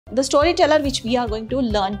The storyteller which we are going to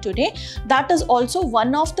learn today, that is also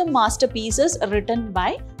one of the masterpieces written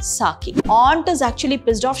by Saki. Aunt is actually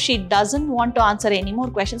pissed off. She doesn't want to answer any more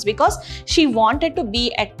questions because she wanted to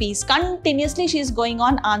be at peace. Continuously she is going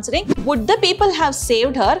on answering. Would the people have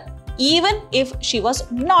saved her even if she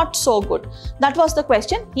was not so good? That was the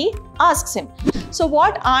question he asks him. So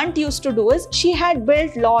what aunt used to do is she had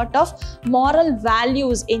built lot of moral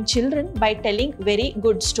values in children by telling very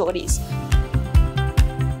good stories.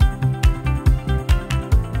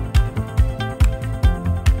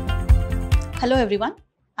 Hello everyone,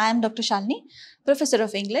 I am Dr. Shalini, Professor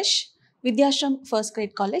of English, Vidhyaashram First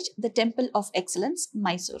Grade College, the Temple of Excellence,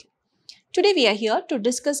 MYSURU. Today we are here to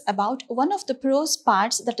discuss about one of the prose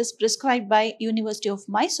parts that is prescribed by University of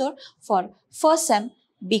Mysore for first sem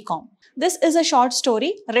BCom. This is a short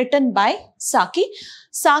story written by Saki.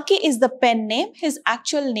 Saki is the pen name. His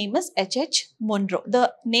actual name is H.H. Munro.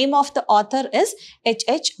 The name of the author is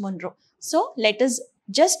H.H. Munro. So let us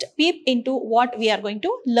just peep into what we are going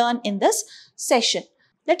to learn in this session.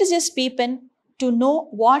 Let us just peep in to know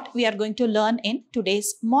what we are going to learn in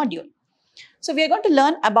today's module. So we are going to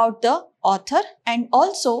learn about the author and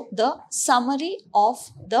also the summary of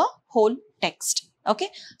the whole text. Okay,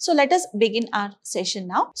 so let us begin our session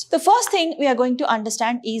now. So the first thing we are going to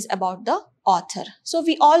understand is about the author. So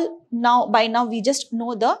we all by now we just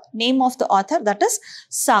know the name of the author, that is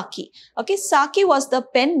Saki. Okay, Saki was the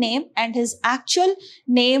pen name and his actual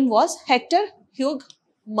name was Hector Hugh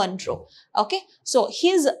Munro. Okay, so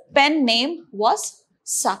his pen name was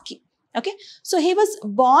Saki. Okay, so he was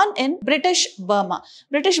born in British Burma.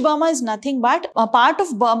 British Burma is nothing but a part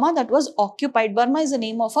of Burma that was occupied. Burma is the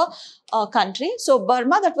name of a country. So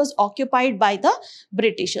Burma that was occupied by the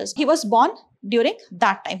Britishers. He was born during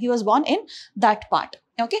that time. He was born in that part.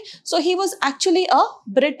 Okay, so he was actually a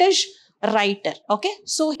British writer. Okay,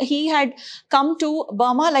 so he had come to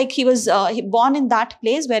Burma, like he was born in that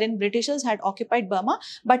place wherein Britishers had occupied Burma,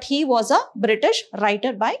 but he was a British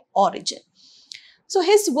writer by origin. So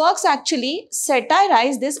his works actually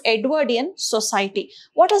satirize this Edwardian society.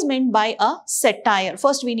 What is meant by a satire?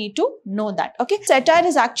 First we need to know that. Okay, satire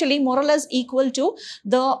is actually more or less equal to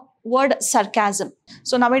the word sarcasm.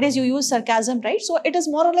 So nowadays you use sarcasm, right? So it is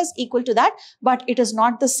more or less equal to that, but it is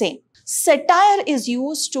not the same. Satire is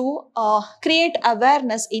used to create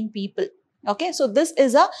awareness in people. Okay, so this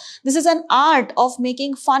is an art of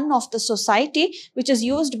making fun of the society, which is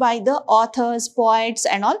used by the authors, poets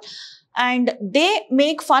and all. And they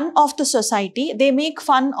make fun of the society, they make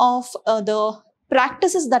fun of the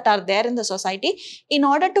practices that are there in the society in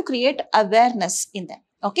order to create awareness in them.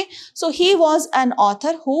 Okay, so he was an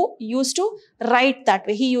author who used to write that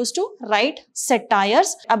way. He used to write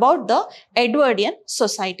satires about the Edwardian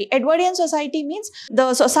society. Edwardian society means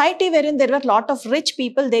the society wherein there were a lot of rich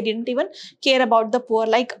people. They didn't even care about the poor.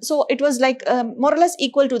 Like, so it was like more or less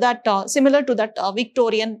equal to that, similar to that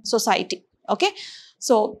Victorian society. Okay,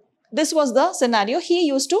 so this was the scenario. He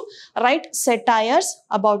used to write satires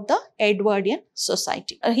about the Edwardian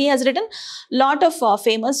society. He has written a lot of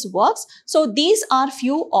famous works. So these are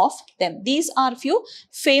few of them. These are few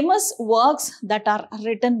famous works that are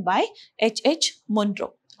written by H.H.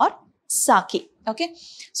 Munro or Saki. Okay,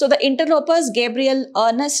 so the interlopers, Gabriel,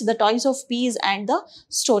 Ernest, the Toys of Peace and the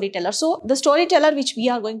storyteller. So the storyteller which we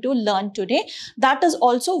are going to learn today, that is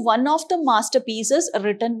also one of the masterpieces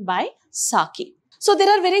written by Saki. So there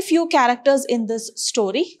are very few characters in this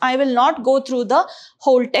story. I will not go through the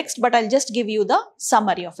whole text, but I'll just give you the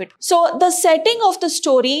summary of it. So the setting of the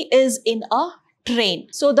story is in a train.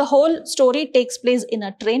 So the whole story takes place in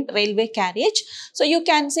a train, railway carriage. So you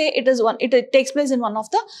can say it takes place in one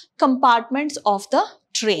of the compartments of the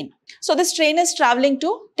train. So this train is traveling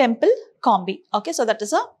to Temple Combi. Okay, so that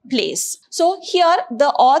is a place. So here the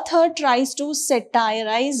author tries to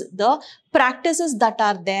satirize the practices that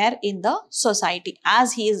are there in the society.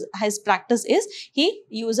 As his practice is, he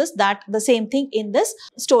uses the same thing in this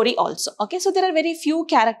story also. Okay, so there are very few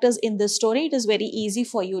characters in this story. It is very easy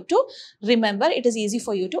for you to remember. It is easy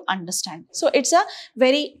for you to understand. So it's a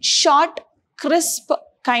very short, crisp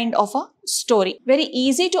kind of a story. Very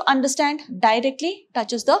easy to understand, directly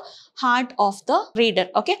touches the heart of the reader.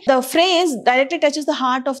 Okay, the phrase directly touches the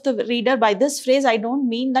heart of the reader. By this phrase, I don't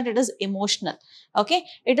mean that it is emotional. Okay,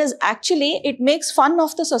 it is actually, it makes fun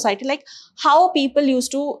of the society, like how people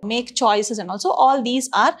used to make choices, and also all these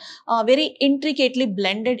are very intricately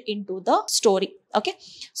blended into the story. Okay,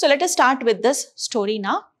 so let us start with this story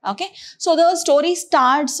now. Okay, so the story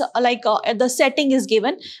starts like the setting is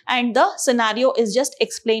given and the scenario is just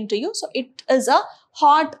explained to you. So it is a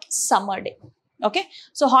hot summer day. Okay,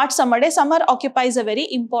 so hot summer day. Summer occupies a very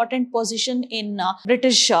important position in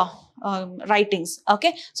British writings.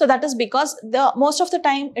 Okay, so that is because the most of the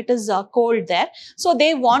time it is cold there, so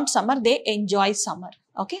they want summer, they enjoy summer.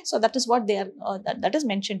 Okay, so that is what they are that is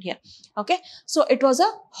mentioned here. Okay, so it was a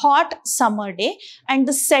hot summer day, and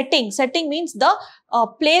the setting means the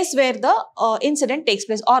place where the incident takes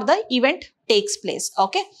place or the event takes place.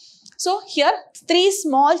 Okay, so here 3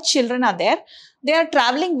 small children are there. They are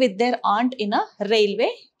traveling with their aunt in a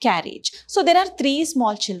railway carriage. So there are 3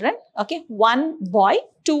 small children. Okay, 1 boy,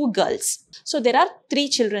 2 girls. So there are 3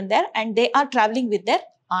 children there, and they are traveling with their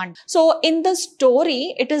aunt. So in the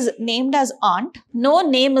story, it is named as aunt. No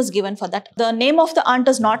name is given for that. The name of the aunt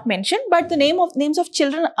is not mentioned, but the names of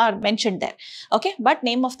children are mentioned there. Okay, but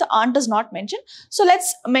name of the aunt is not mentioned. So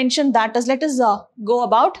let's mention that as, let us go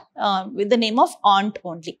about with the name of aunt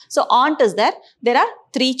only. So aunt is there. There are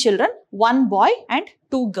 3 children, 1 boy and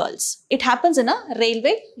 2 girls. It happens in a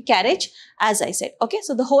railway carriage, as I said. Okay,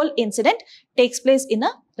 so the whole incident takes place in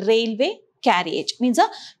a railway carriage, means a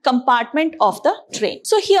compartment of the train.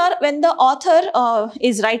 So here, when the author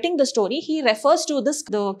is writing the story, he refers to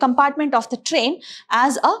the compartment of the train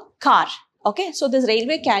as a car. Okay, so this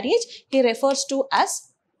railway carriage he refers to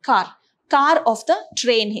as car of the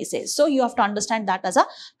train, he says. So you have to understand that as a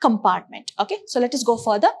compartment. Okay, so let us go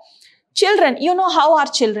further. Children, you know how are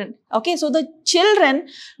children? Okay, so the children,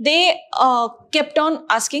 they kept on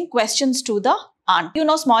asking questions to the aunt. You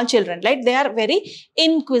know, small children, right? They are very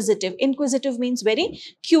inquisitive. Inquisitive means very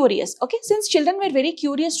curious. Okay, since children were very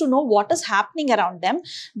curious to know what is happening around them,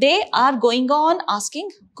 they are going on asking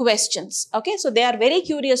questions. Okay, so they are very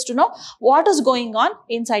curious to know what is going on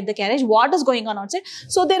inside the carriage, what is going on outside.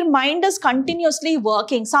 So their mind is continuously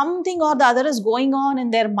working. Something or the other is going on in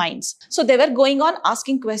their minds. So they were going on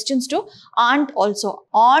asking questions to aunt also.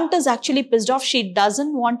 Aunt is actually pissed off. She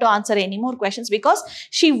doesn't want to answer any more questions because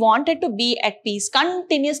she wanted to be at peace.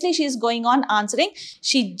 Continuously she is going on answering.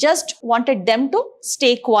 She just wanted them to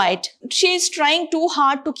stay quiet. She is trying too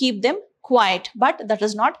hard to keep them quiet, but that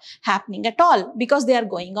is not happening at all because they are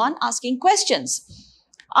going on asking questions.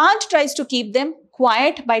 Aunt tries to keep them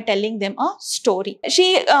quiet by telling them a story.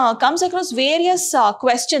 She comes across various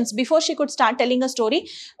questions. Before she could start telling a story,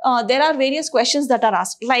 there are various questions that are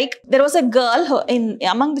asked. Like, there was a girl,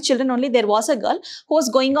 among the children only, there was a girl who was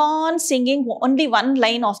going on singing only one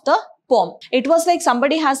line of the poem. It was like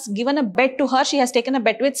somebody has given a bet to her. She has taken a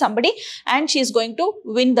bet with somebody and she is going to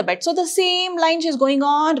win the bet. So the same line she is going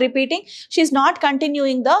on repeating. She is not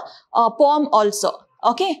continuing the poem also.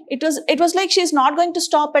 Okay, it was like she's not going to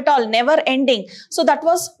stop at all, never ending. So that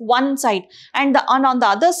was one side. And on the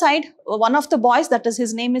other side, one of the boys, that is,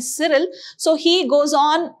 his name is Cyril. So he goes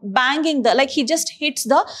on banging like he just hits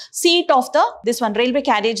the seat of this one railway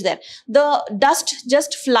carriage there. The dust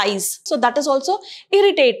just flies. So that is also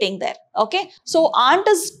irritating there. Okay, so aunt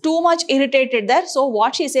is too much irritated there. So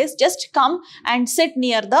what she says, just come and sit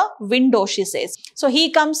near the window, she says. So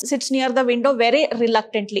he comes, sits near the window very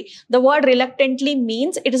reluctantly. The word reluctantly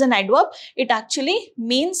means, it is an adverb. It actually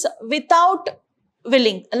means without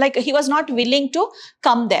willing, like he was not willing to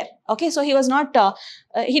come there. Okay, so he was not,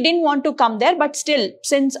 he didn't want to come there, but still,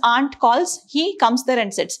 since aunt calls, he comes there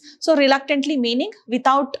and sits. So reluctantly meaning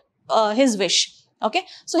without his wish. Okay,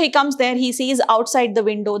 so he comes there, he sees outside the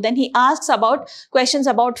window, then he asks questions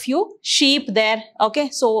about few sheep there.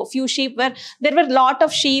 Okay, so few sheep there were lot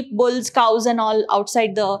of sheep, bulls, cows and all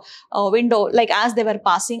outside the window, like as they were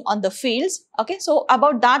passing on the fields. Okay, so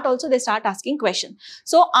about that also they start asking questions.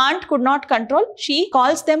 So aunt could not control, she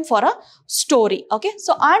calls them for a story. Okay,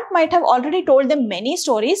 so aunt might have already told them many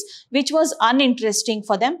stories which was uninteresting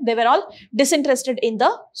for them. They were all disinterested in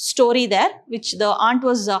the story there, which the aunt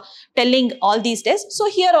was telling all these days.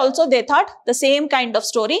 So here also they thought the same kind of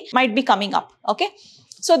story might be coming up. Okay,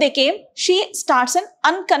 so they came. She starts an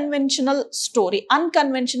unconventional story.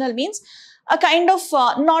 Unconventional means a kind of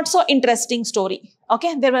not so interesting story.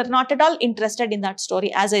 Okay, they were not at all interested in that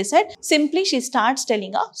story. As I said, simply she starts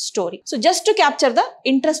telling a story. So just to capture the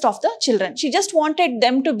interest of the children, she just wanted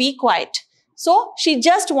them to be quiet. So she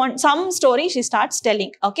just wants some story, she starts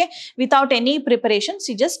telling. Okay, without any preparation,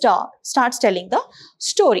 she just starts telling the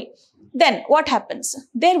story. Then what happens?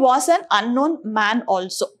 There was an unknown man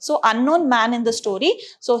also. So unknown man in the story.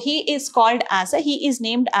 So he is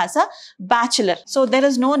named as a bachelor. So there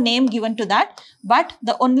is no name given to that, but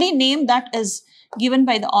the only name that is given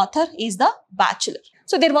by the author is the bachelor.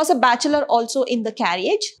 So there was a bachelor also in the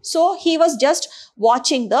carriage. So he was just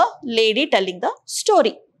watching the lady telling the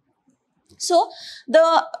story. So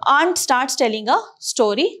the aunt starts telling a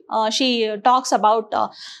story. She talks about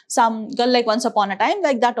some girl like once upon a time,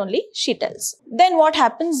 like that only she tells. Then what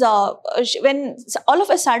happens when all of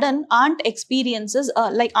a sudden aunt experiences,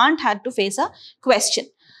 like aunt had to face a question.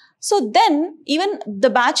 So then even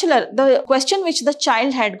the bachelor, the question which the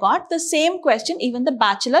child had got, the same question even the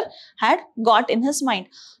bachelor had got in his mind.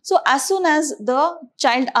 So as soon as the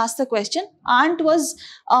child asked the question, aunt was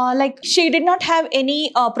like, she did not have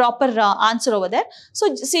any proper answer over there.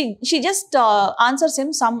 So see, she just answers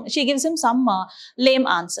him she gives him some lame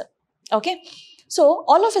answer. Okay. So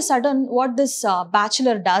all of a sudden what this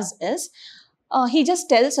bachelor does is, he just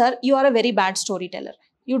tells her, you are a very bad storyteller.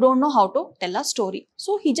 You don't know how to tell a story.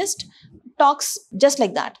 So he just talks just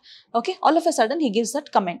like that. Okay. All of a sudden he gives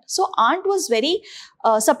that comment. So aunt was very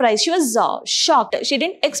surprised. She was shocked. She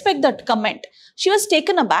didn't expect that comment. She was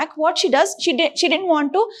taken aback. What she does, she didn't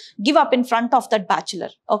want to give up in front of that bachelor.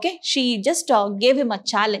 Okay. She just gave him a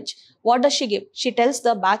challenge. What does she give? She tells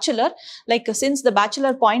the bachelor, like, since the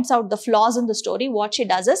bachelor points out the flaws in the story, what she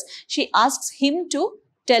does is she asks him to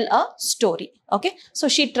tell a story. Okay. So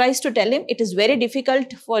she tries to tell him, it is very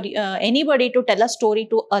difficult for anybody to tell a story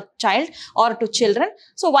to a child or to children.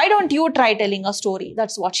 So why don't you try telling a story?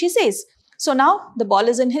 That's what she says. So now the ball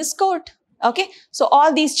is in his court. Okay. So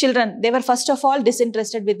all these children, they were first of all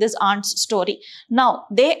disinterested with this aunt's story. Now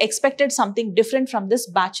they expected something different from this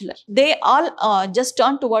bachelor. They all just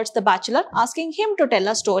turned towards the bachelor, asking him to tell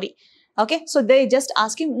a story. Okay, so they just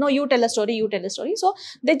ask him, no, you tell a story, you tell a story. So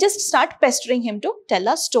they just start pestering him to tell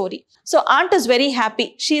a story. So aunt is very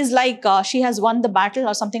happy. She is like, she has won the battle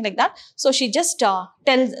or something like that. So she just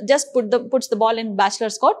puts the ball in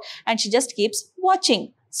bachelor's court and she just keeps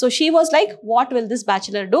watching. So she was like, what will this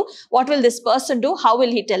bachelor do? What will this person do? How will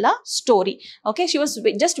he tell a story? Okay, she was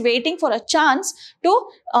just waiting for a chance to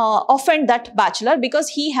offend that bachelor, because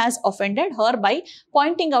he has offended her by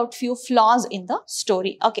pointing out few flaws in the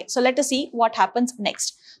story. Okay, so let us see what happens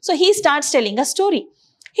next. So he starts telling a story.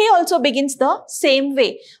 He also begins the same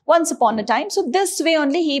way. Once upon a time, so this way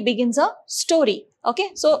only he begins a story.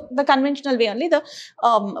 Okay, so the conventional way only, the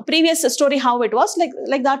previous story, how it was,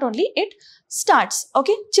 like that only it starts.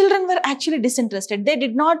 Okay, children were actually disinterested. They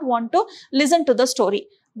did not want to listen to the story,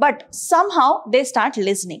 but somehow they start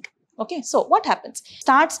listening. Okay, so what happens?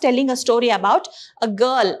 Starts telling a story about a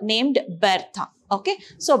girl named Bertha. Okay,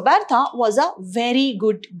 so Bertha was a very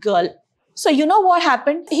good girl. So you know what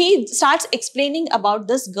happened? He starts explaining about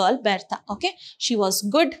this girl, Bertha. Okay, she was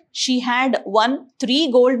good. She had won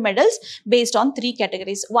 3 gold medals based on 3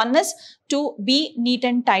 categories. One is to be neat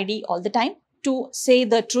and tidy all the time, to say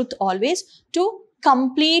the truth always, to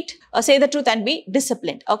say the truth and be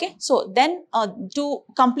disciplined. Okay, so then to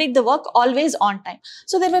complete the work always on time.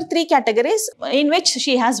 So there were 3 categories in which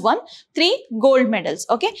she has won 3 gold medals.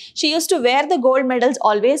 Okay, she used to wear the gold medals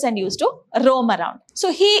always and used to roam around.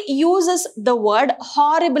 So he uses the word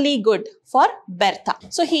horribly good for Bertha.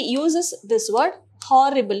 So he uses this word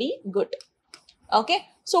horribly good. Okay,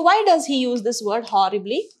 so why does he use this word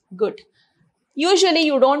horribly good? Usually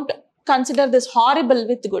you don't consider this horrible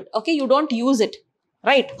with good. Okay, you don't use it.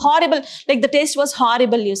 Right? Horrible, like the taste was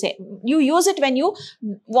horrible, you say. You use it when you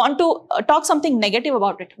want to talk something negative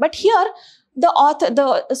about it. But here, the author,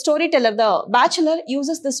 the storyteller, the bachelor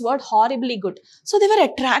uses this word horribly good. So they were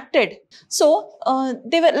attracted. So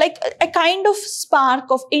they were like a kind of spark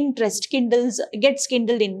of interest gets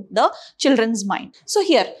kindled in the children's mind. So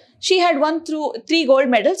here, she had won 3 gold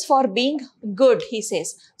medals for being good, he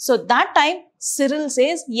says. So that time, Cyril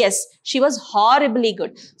says, yes, she was horribly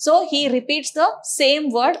good. So he repeats the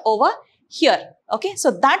same word over here. Okay,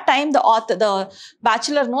 so that time the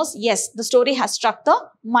bachelor knows, yes, the story has struck the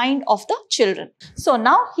mind of the children. So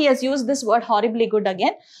now he has used this word horribly good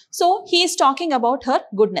again. So he is talking about her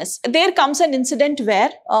goodness. There comes an incident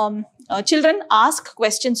where children ask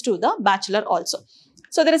questions to the bachelor also.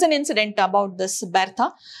 So there is an incident about this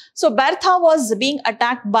Bertha. So Bertha was being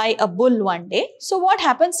attacked by a bull one day. So what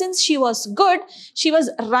happened? Since she was good, she was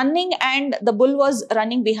running and the bull was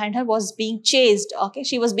running behind her, was being chased. Okay,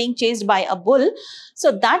 she was being chased by a bull.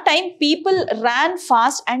 So that time people ran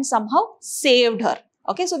fast and somehow saved her.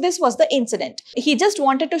 Okay, so this was the incident. He just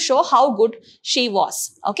wanted to show how good she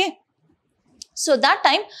was. Okay. So that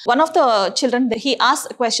time, one of the children, he asked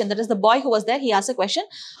a question, that is the boy who was there, he asked a question,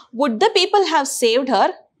 would the people have saved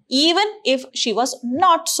her even if she was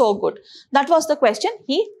not so good? That was the question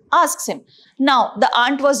he asks him. Now, the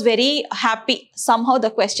aunt was very happy. Somehow the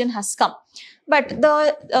question has come. But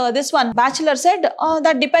this one, bachelor said,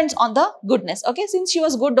 that depends on the goodness. Okay, since she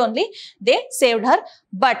was good only, they saved her.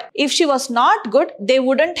 But if she was not good, they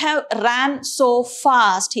wouldn't have ran so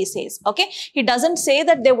fast, he says. Okay, he doesn't say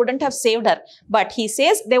that they wouldn't have saved her, but he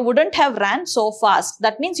says they wouldn't have ran so fast.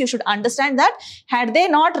 That means you should understand that had they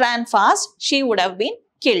not ran fast, she would have been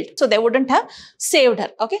killed. So they wouldn't have saved her.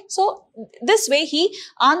 Okay. So this way he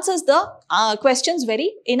answers the questions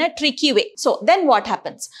in a tricky way. So then what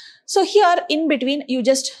happens? So here in between, you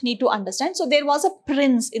just need to understand. So there was a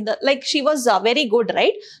prince in the, like she was very good,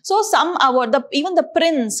 right? So some award, even the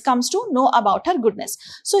prince comes to know about her goodness.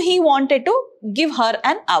 So he wanted to give her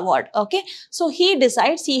an award. Okay. So he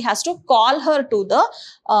decides he has to call her to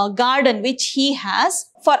the garden which he has.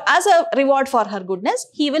 For as a reward for her goodness,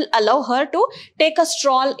 he will allow her to take a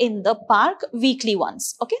stroll in the park weekly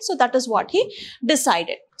once. Okay. So that is what he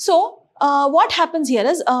decided. So what happens here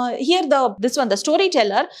is, the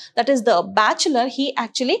storyteller, that is the bachelor, he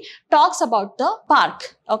actually talks about the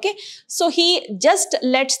park. Okay. So he just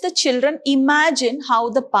lets the children imagine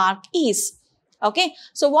how the park is. Okay.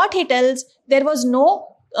 So what he tells, there was no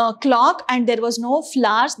clock and there was no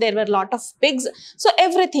flowers, there were a lot of pigs. So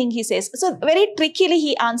everything he says. So very trickily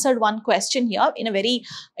he answered one question here in a very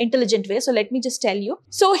intelligent way. So let me just tell you.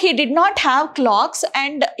 So he did not have clocks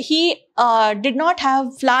and he did not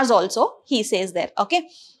have flowers also, he says there. Okay.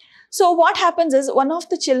 So what happens is, one of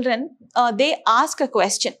the children, they ask a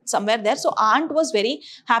question somewhere there. So aunt was very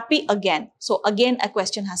happy again. So again a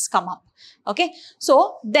question has come up. Okay.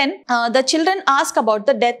 So then the children ask about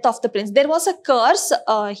the death of the prince. There was a curse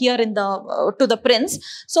here in the to the prince.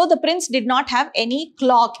 So the prince did not have any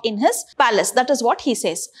clock in his palace. That is what he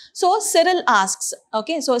says. So Cyril asks.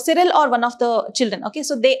 Okay. So Cyril or one of the children. Okay.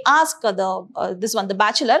 So they ask the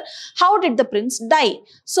bachelor, how did the prince die?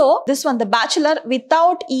 So this one, the bachelor,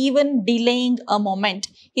 without even delaying a moment,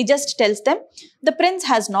 he just tells them, the prince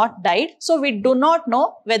has not died. So we do not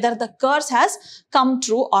know whether the curse has come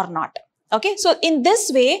true or not. Okay. So in this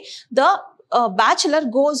way, the bachelor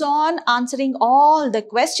goes on answering all the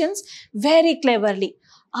questions very cleverly.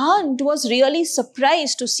 Aunt was really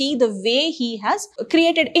surprised to see the way he has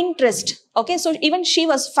created interest. Okay. So even she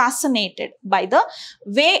was fascinated by the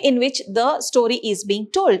way in which the story is being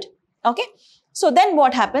told. Okay. So then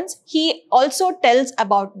what happens? He also tells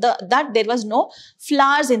about that there was no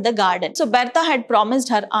flowers in the garden. So Bertha had promised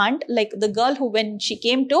her aunt, like the girl who, when she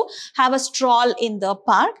came to have a stroll in the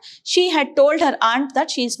park, she had told her aunt that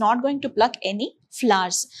she is not going to pluck any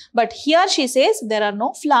flowers. But here she says there are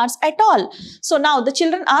no flowers at all. So now the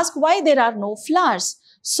children ask why there are no flowers.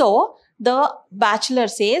 So the bachelor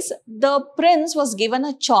says the prince was given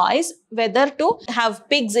a choice whether to have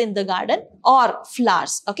pigs in the garden or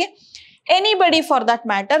flowers. Okay. Anybody for that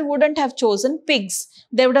matter wouldn't have chosen pigs.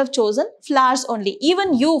 They would have chosen flowers only.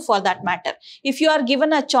 Even you for that matter. If you are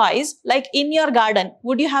given a choice, like in your garden,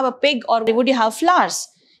 would you have a pig or would you have flowers?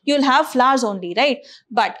 You'll have flowers only, right?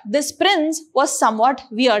 But this prince was somewhat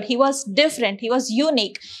weird. He was different. He was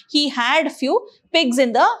unique. He had few pigs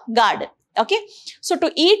in the garden. Okay. So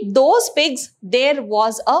to eat those pigs, there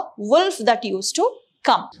was a wolf that used to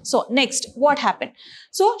come. So next, what happened?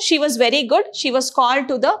 So she was very good. She was called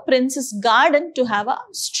to the prince's garden to have a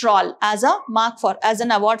stroll as an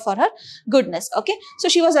award for her goodness. Okay. So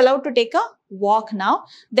she was allowed to take a walk now.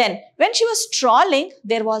 Then when she was strolling,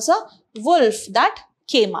 there was a wolf that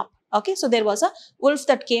came up. Okay. So there was a wolf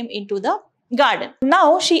that came into the garden.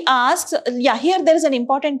 Now she asks, here there is an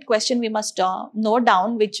important question we must note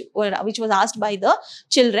down, which was asked by the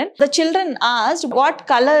children. The children asked what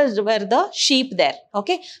colors were the sheep there.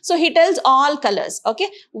 Okay. So he tells all colors. Okay.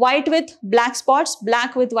 White with black spots,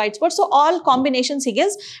 black with white spots. So all combinations he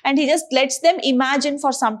gives, and he just lets them imagine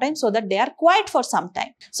for some time so that they are quiet for some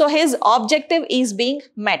time. So his objective is being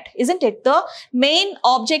met, isn't it? The main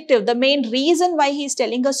objective, the main reason why he is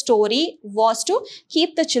telling a story was to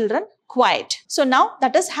keep the children quiet. So now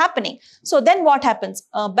that is happening. So then what happens?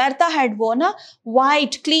 Bertha had worn a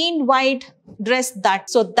clean white dress.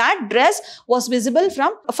 So that dress was visible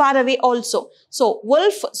from far away also. So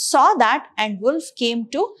Wolf saw that and Wolf came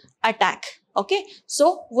to attack. Okay.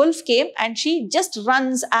 So Wolf came and she just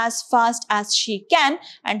runs as fast as she can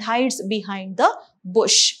and hides behind the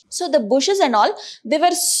bush. So the bushes and all, they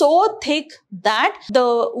were so thick that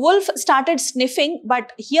the wolf started sniffing.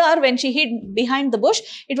 But here when she hid behind the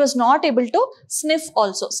bush, it was not able to sniff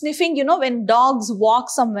also. Sniffing, you know, when dogs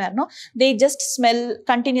walk somewhere, no, they just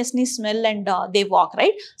continuously smell and they walk,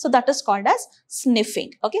 right? So that is called as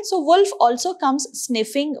sniffing. Okay. So wolf also comes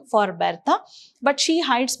sniffing for Bertha, but she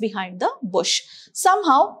hides behind the bush.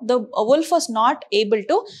 Somehow the wolf was not able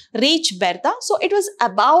to reach Bertha. So it was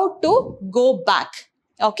about to go back.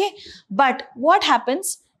 Okay. But what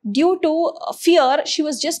happens? Due to fear, she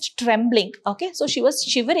was just trembling. Okay. So she was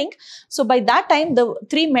shivering. So by that time, the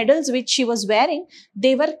 3 medals which she was wearing,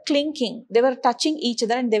 they were clinking. They were touching each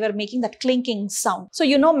other and they were making that clinking sound. So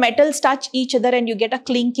you know, metals touch each other and you get a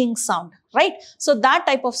clinking sound, right? So that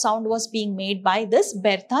type of sound was being made by this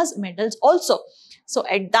Bertha's medals also. So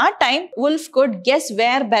at that time, wolf could guess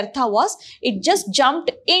where Bertha was. It just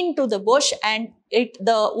jumped into the bush and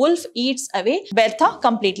the wolf eats away Bertha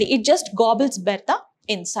completely. It just gobbles Bertha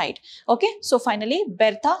inside. Okay, so finally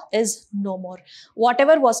Bertha is no more.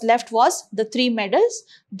 Whatever was left was the 3 medals,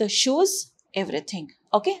 the shoes, everything.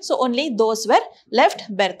 Okay, so only those were left.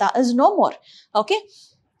 Bertha is no more. Okay,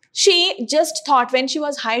 she just thought when she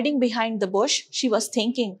was hiding behind the bush, she was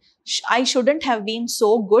thinking, I shouldn't have been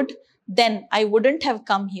so good, then I wouldn't have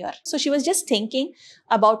come here. So she was just thinking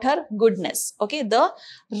about her goodness. Okay, the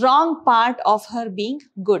wrong part of her being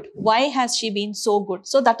good. Why has she been so good?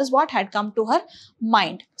 So that is what had come to her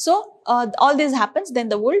mind. So all this happens, then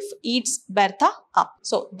the wolf eats Bertha up.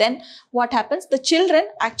 So then what happens? The children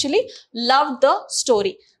actually love the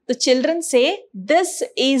story. The children say, this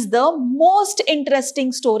is the most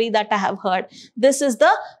interesting story that I have heard. This is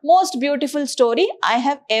the most beautiful story I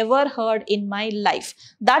have ever heard in my life.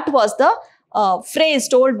 That was the phrase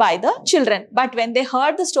told by the children. But when they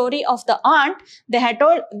heard the story of the aunt, they had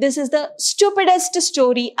told, this is the stupidest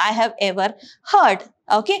story I have ever heard.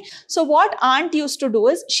 Okay, so what aunt used to do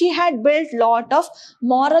is, she had built lot of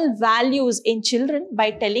moral values in children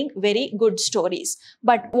by telling very good stories.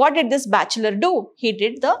 But what did this bachelor do? He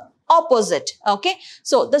did the opposite. Okay,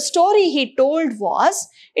 so the story he told was,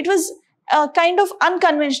 it was kind of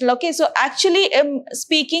unconventional. Okay, so actually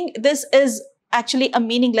speaking, this is actually a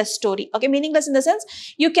meaningless story. Okay, meaningless in the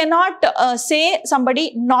sense, you cannot say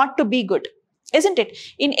somebody not to be good. Isn't it?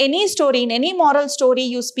 In any story, in any moral story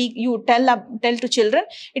you speak, you tell to children,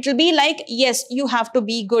 it will be like, yes, you have to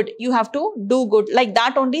be good, you have to do good. Like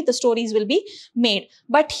that only the stories will be made.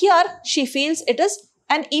 But here she feels it is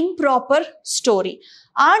an improper story.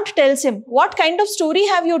 Aunt tells him, what kind of story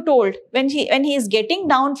have you told? When he is getting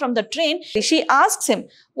down from the train, she asks him,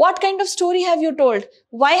 what kind of story have you told?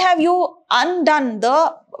 Why have you undone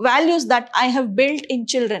the values that I have built in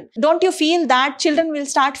children? Don't you feel that children will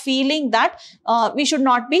start feeling that we should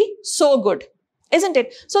not be so good? Isn't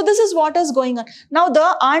it? So this is what is going on. Now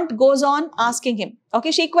the aunt goes on asking him.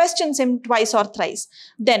 Okay, she questions him twice or thrice.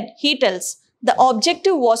 Then he tells, the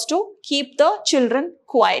objective was to keep the children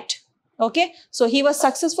quiet. Okay, so he was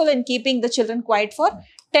successful in keeping the children quiet for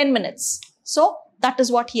 10 minutes. So that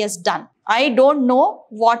is what he has done. I don't know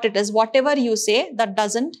what it is. Whatever you say, that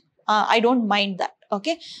doesn't, I don't mind that.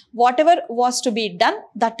 Okay, whatever was to be done,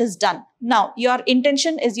 that is done. Now your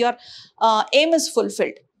intention is, your aim is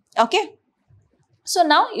fulfilled. Okay, so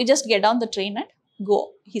now you just get on the train and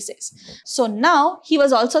go, he says. So now he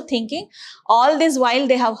was also thinking, all this while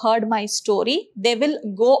they have heard my story, they will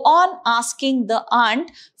go on asking the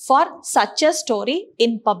aunt for such a story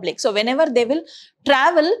in public. So whenever they will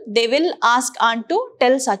travel, they will ask aunt to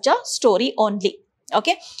tell such a story only.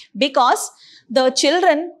 Okay, because the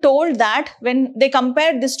children told that when they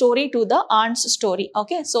compared the story to the aunt's story.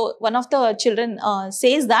 Okay, so one of the children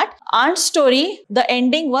says that aunt's story, the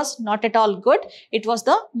ending was not at all good. It was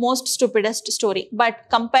the most stupidest story. But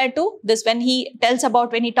compared to this, when he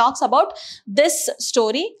talks about this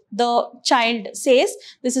story, the child says,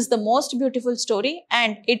 this is the most beautiful story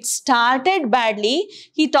and it started badly.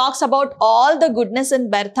 He talks about all the goodness in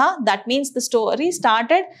Bertha. That means the story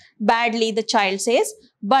started badly, the child says,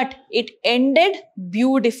 but it ended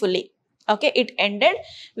beautifully. Okay, it ended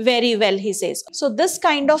very well, he says. So this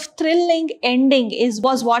kind of thrilling ending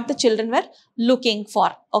was what the children were looking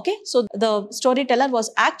for. Okay, so the storyteller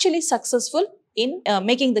was actually successful in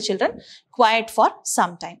making the children quiet for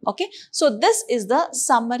some time. Okay, so this is the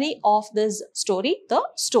summary of this story, the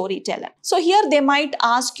storyteller. So here they might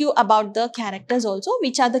ask you about the characters also.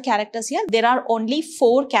 Which are the characters here? There are only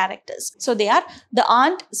 4 characters. So they are the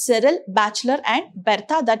aunt, Cyril, bachelor and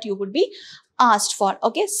Bertha that you would be asked for.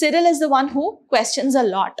 Okay, Cyril is the one who questions a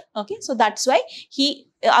lot. Okay, so that's why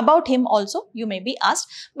about him also you may be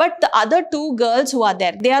asked. But the other 2 girls who are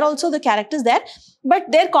there, they are also the characters there,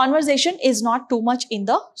 but their conversation is not too much in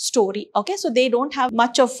the story. Okay, so they don't have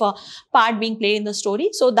much of a part being played in the story,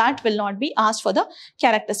 so that will not be asked for the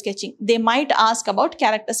character sketching. They might ask about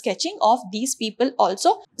character sketching of these people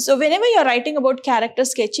also. So whenever you're writing about character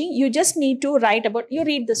sketching, you just need to write about, you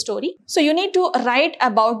read the story, so you need to write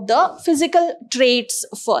about the physical traits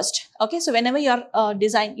first. Okay, so whenever you're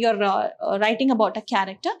writing about a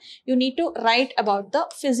character, you need to write about the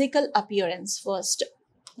physical appearance first.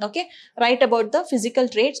 Okay, write about the physical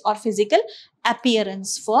traits or physical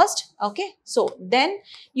appearance first. Okay, so then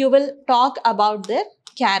you will talk about their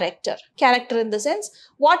character. Character in the sense,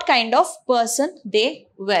 what kind of person they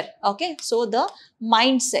were. Okay, so the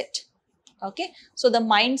mindset. Okay, so the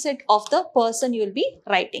mindset of the person you will be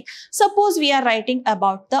writing. Suppose we are writing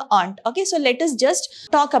about the aunt. Okay, so let us just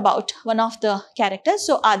talk about one of the characters.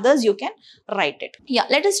 So others you can write it. Yeah,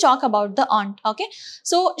 let us talk about the aunt. Okay,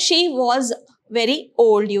 so she was very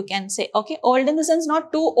old, you can say. Okay, old in the sense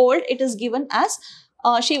not too old, it is given as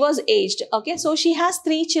she was aged. Okay, so she has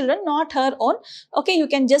 3 children, not her own. Okay, you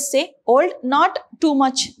can just say old, not too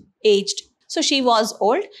much aged. So she was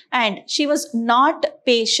old and she was not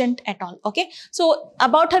patient at all. Okay, so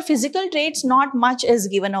about her physical traits, not much is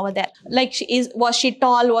given over there. Like was she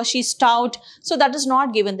tall, was she stout? So that is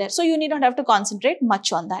not given there. So you need not have to concentrate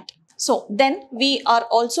much on that. So then we are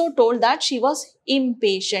also told that she was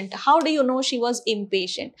impatient. How do you know she was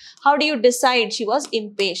impatient? How do you decide she was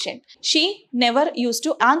impatient? She never used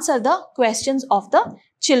to answer the questions of the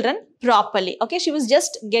children properly. Okay, she was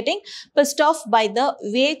just getting pissed off by the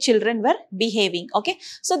way children were behaving. Okay,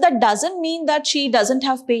 so that doesn't mean that she doesn't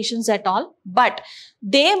have patience at all, but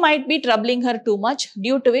they might be troubling her too much,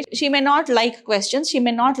 due to which she may not like questions, she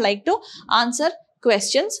may not like to answer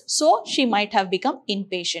questions, so she might have become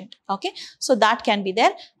impatient. Okay, so that can be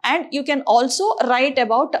there. And you can also write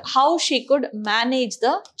about how she could manage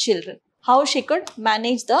the children, how she could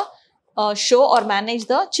manage the show or manage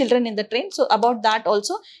the children in the train. So about that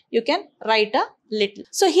also you can write a little.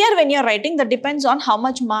 So here when you're writing, that depends on how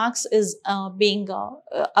much marks is being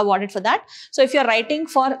awarded for that. So if you're writing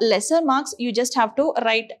for lesser marks, you just have to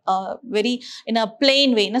write very in a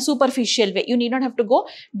plain way, in a superficial way. You need not have to go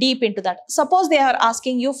deep into that. Suppose they are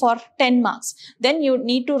asking you for 10 marks, then you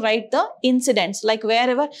need to write the incidents, like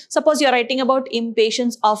wherever, suppose you're writing about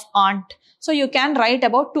impatience of aunt. So you can write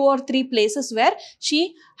about 2 or 3 places where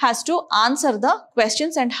she has to answer the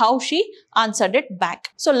questions and how she answered it back.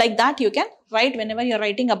 So like that you can write whenever you're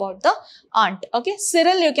writing about the aunt. Okay,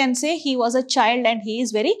 Cyril, you can say he was a child and he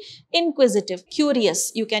is very inquisitive,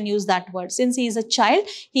 curious. You can use that word. Since he is a child,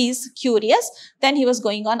 he is curious. Then he was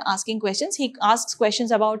going on asking questions. He asks questions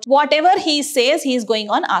about whatever he says, he is going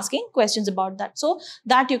on asking questions about that. So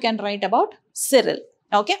that you can write about Cyril.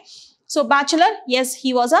 Okay. So bachelor, yes,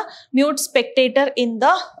 he was a mute spectator in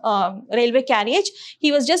the railway carriage.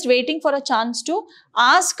 He was just waiting for a chance to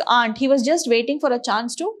ask aunt. He was just waiting for a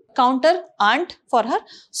chance to counter aunt for her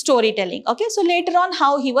storytelling. Okay, so later on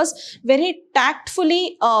how he was very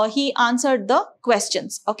tactfully, he answered the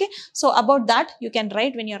questions. Okay, so about that you can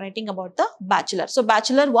write when you're writing about the bachelor. So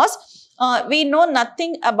bachelor was, we know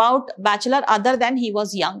nothing about bachelor other than he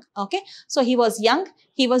was young. Okay, so he was young,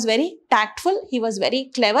 he was very tactful, he was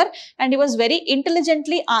very clever, and he was very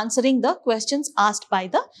intelligently answering the questions asked by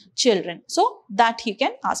the children. So that you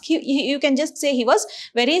can ask. You can just say he was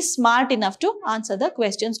very smart enough to answer the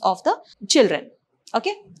questions of the children.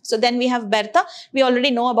 Okay, so then we have Bertha. We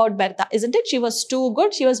already know about Bertha, isn't it? She was too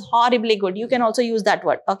good, she was horribly good. You can also use that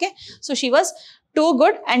word. Okay, so she was too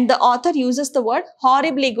good, and the author uses the word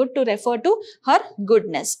horribly good to refer to her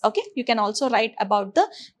goodness. Okay, you can also write about the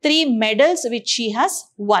 3 medals which she has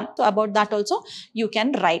won. So about that also you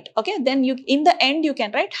can write. Okay, then you, in the end, you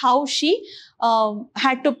can write how she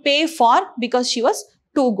had to pay for because she was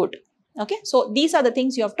too good. Okay, so these are the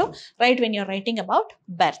things you have to write when you're writing about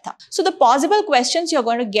Bertha. So the possible questions you're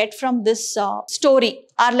going to get from this story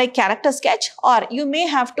are like character sketch, or you may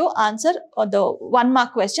have to answer the 1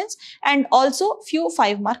 mark questions and also few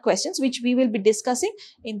 5 mark questions, which we will be discussing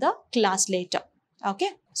in the class later. Okay,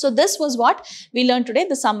 so this was what we learned today,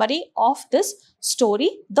 the summary of this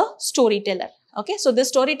story, The Storyteller. Okay, so this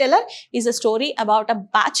storyteller is a story about a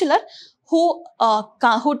bachelor who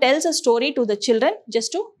tells a story to the children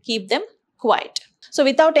just to keep them quiet. So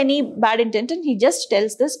without any bad intention, he just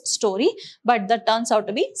tells this story, but that turns out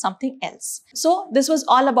to be something else. So this was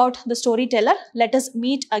all about the storyteller. Let us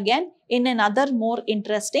meet again in another more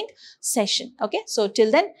interesting session. Okay, so till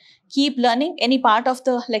then, keep learning. Any part of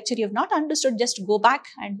the lecture you have not understood, just go back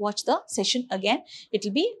and watch the session again. It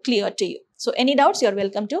will be clear to you. So any doubts, you are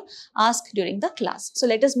welcome to ask during the class. So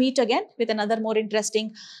let us meet again with another more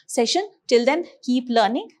interesting session. Till then, keep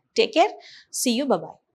learning. Take care. See you. Bye-bye.